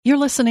You're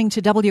listening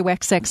to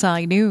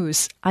WXXI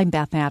News. I'm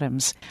Beth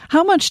Adams.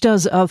 How much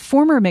does a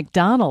former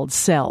McDonald's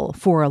sell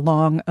for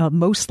along a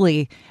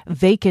mostly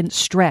vacant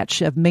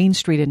stretch of Main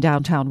Street in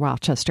downtown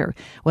Rochester?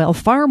 Well,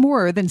 far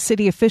more than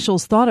city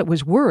officials thought it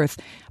was worth.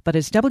 But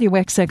as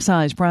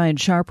WXXI's Brian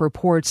Sharp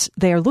reports,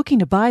 they are looking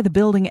to buy the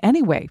building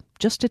anyway,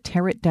 just to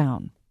tear it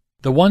down.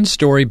 The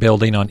one-story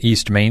building on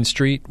East Main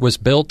Street was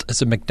built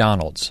as a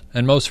McDonald's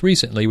and most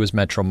recently was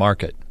Metro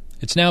Market.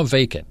 It's now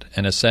vacant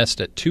and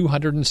assessed at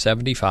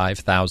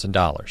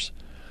 $275,000.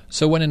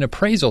 So when an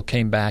appraisal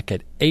came back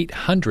at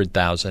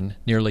 $800,000,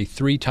 nearly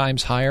 3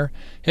 times higher,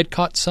 it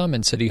caught some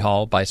in City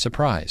Hall by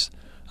surprise.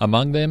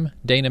 Among them,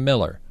 Dana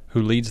Miller,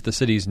 who leads the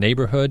city's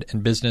neighborhood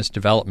and business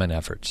development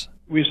efforts.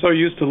 We're so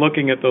used to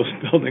looking at those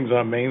buildings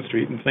on Main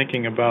Street and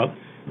thinking about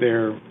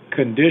their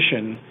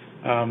condition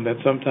that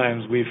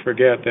sometimes we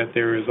forget that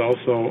there is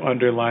also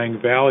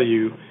underlying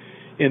value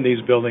in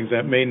these buildings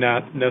that may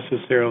not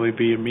necessarily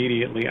be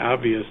immediately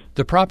obvious.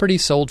 The property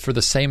sold for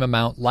the same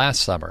amount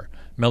last summer.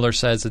 Miller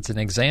says it's an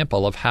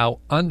example of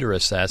how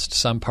underassessed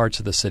some parts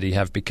of the city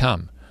have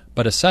become.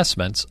 But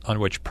assessments,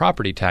 on which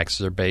property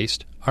taxes are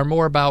based, are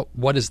more about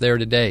what is there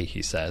today,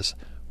 he says,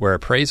 where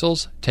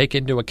appraisals take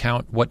into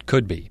account what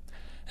could be.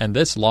 And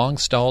this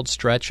long-stalled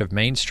stretch of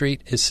Main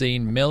Street is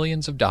seeing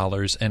millions of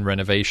dollars in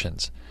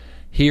renovations.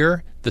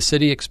 Here, the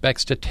city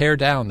expects to tear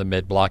down the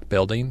mid-block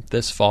building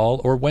this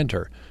fall or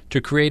winter to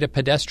create a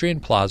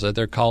pedestrian plaza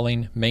they're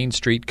calling Main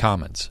Street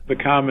Commons. The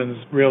Commons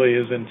really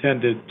is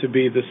intended to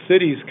be the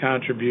city's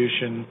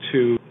contribution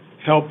to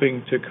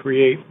helping to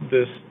create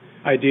this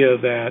idea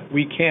that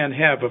we can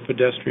have a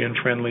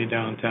pedestrian-friendly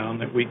downtown,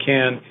 that we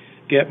can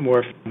get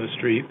more from the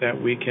street,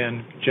 that we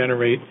can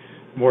generate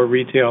more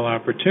retail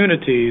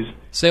opportunities.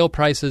 Sale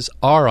prices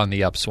are on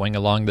the upswing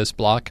along this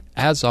block,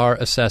 as are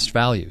assessed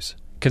values.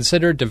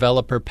 Consider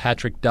developer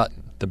Patrick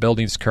Dutton, the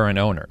building's current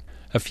owner.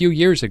 A few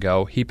years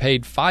ago, he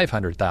paid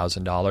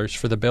 $500,000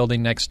 for the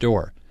building next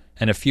door,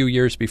 and a few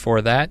years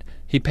before that,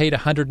 he paid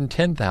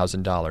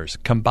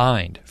 $110,000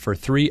 combined for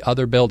 3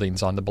 other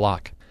buildings on the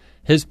block.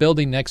 His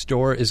building next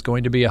door is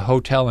going to be a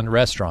hotel and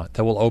restaurant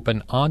that will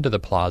open onto the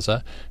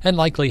plaza and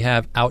likely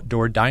have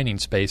outdoor dining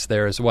space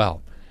there as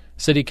well.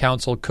 City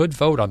Council could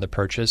vote on the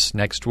purchase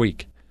next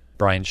week.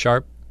 Brian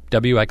Sharp,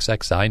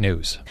 WXXI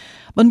News.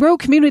 Monroe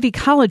Community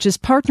College is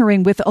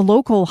partnering with a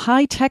local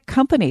high-tech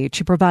company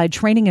to provide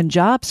training and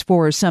jobs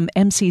for some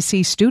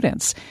MCC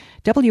students.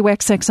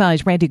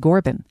 WXXI's Randy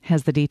Gorbin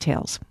has the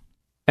details.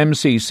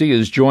 MCC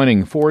is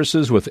joining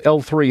forces with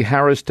L3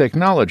 Harris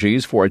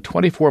Technologies for a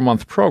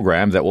 24-month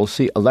program that will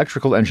see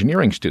electrical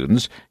engineering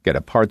students get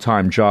a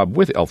part-time job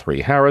with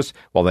L3 Harris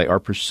while they are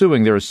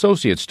pursuing their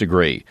associate's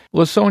degree.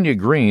 LaSonia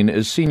Green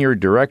is Senior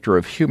Director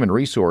of Human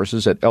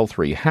Resources at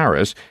L3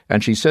 Harris,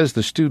 and she says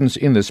the students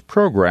in this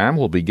program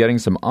will be getting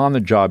some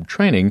on-the-job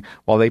training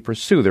while they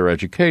pursue their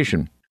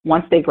education.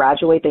 Once they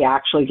graduate,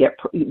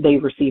 they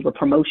receive a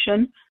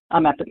promotion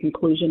at the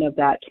conclusion of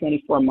that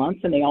 24 months,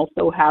 and they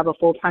also have a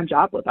full-time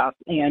job with us.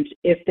 And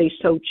if they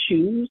so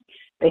choose,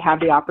 they have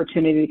the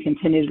opportunity to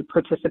continue to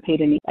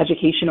participate in the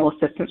educational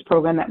assistance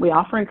program that we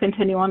offer and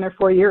continue on their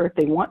 4-year if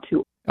they want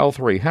to.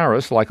 L3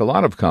 Harris, like a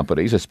lot of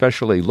companies,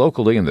 especially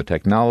locally in the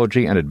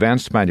technology and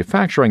advanced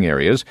manufacturing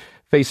areas,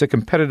 face a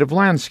competitive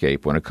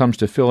landscape when it comes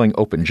to filling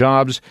open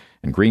jobs,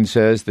 and Green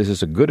says this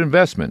is a good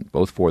investment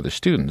both for the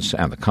students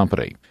and the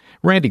company.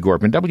 Randy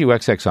Gorbin,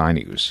 WXXI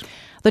News.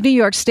 The New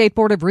York State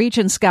Board of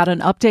Regents got an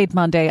update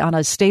Monday on a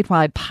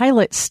statewide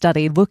pilot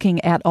study looking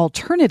at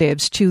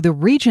alternatives to the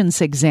Regents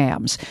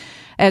exams.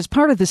 As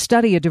part of the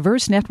study, a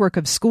diverse network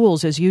of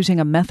schools is using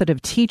a method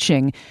of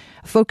teaching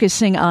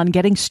focusing on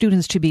getting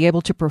students to be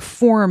able to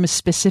perform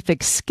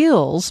specific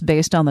skills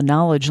based on the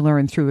knowledge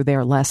learned through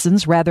their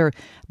lessons rather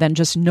than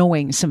just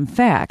knowing some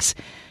facts.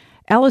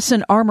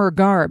 Allison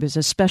Armour-Garb is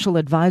a special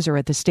advisor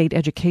at the State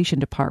Education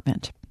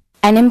Department.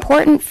 An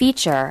important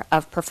feature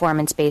of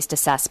performance-based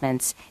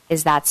assessments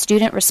is that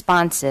student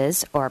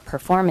responses, or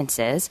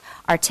performances,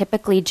 are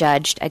typically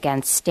judged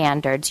against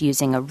standards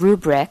using a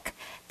rubric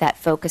that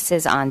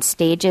focuses on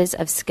stages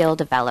of skill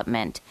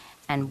development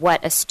and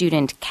what a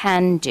student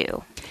can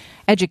do.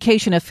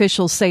 Education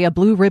officials say a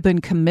Blue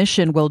Ribbon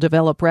Commission will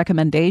develop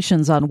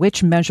recommendations on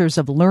which measures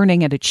of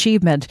learning and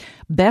achievement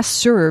best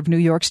serve New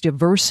York's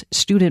diverse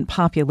student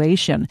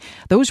population.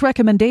 Those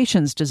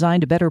recommendations,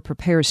 designed to better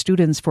prepare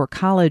students for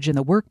college and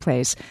the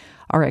workplace,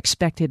 are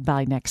expected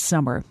by next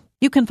summer.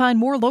 You can find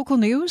more local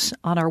news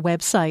on our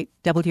website,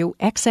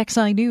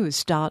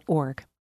 WXXInews.org.